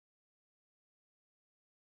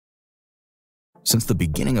Since the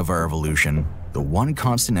beginning of our evolution, the one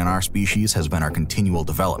constant in our species has been our continual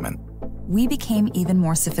development. We became even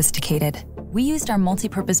more sophisticated. We used our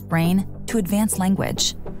multi-purpose brain to advance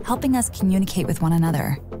language, helping us communicate with one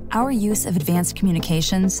another. Our use of advanced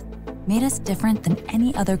communications made us different than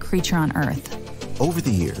any other creature on Earth. Over the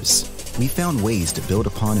years, we found ways to build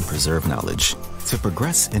upon and preserve knowledge, to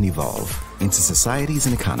progress and evolve into societies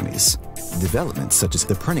and economies. Developments such as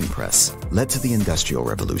the printing press led to the Industrial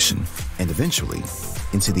Revolution, and eventually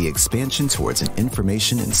into the expansion towards an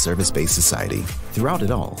information and service-based society. Throughout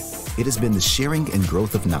it all, it has been the sharing and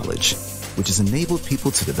growth of knowledge, which has enabled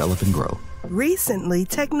people to develop and grow. Recently,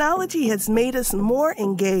 technology has made us more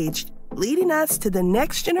engaged, leading us to the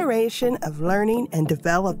next generation of learning and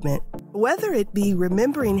development. Whether it be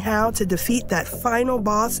remembering how to defeat that final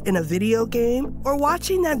boss in a video game, or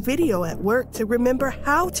watching that video at work to remember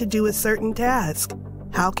how to do a certain task.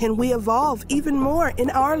 How can we evolve even more in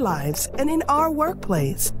our lives and in our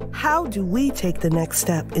workplace? How do we take the next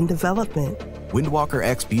step in development?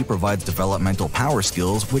 WindwalkerXP provides developmental power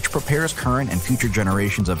skills which prepares current and future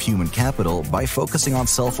generations of human capital by focusing on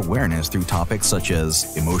self-awareness through topics such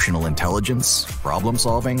as emotional intelligence, problem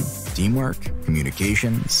solving, teamwork,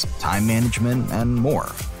 communications, time management, and more.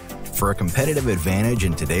 For a competitive advantage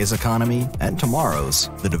in today's economy and tomorrow's,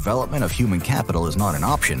 the development of human capital is not an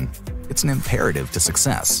option, it's an imperative to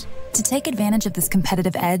success. To take advantage of this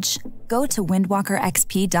competitive edge, go to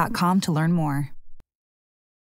windwalkerxp.com to learn more.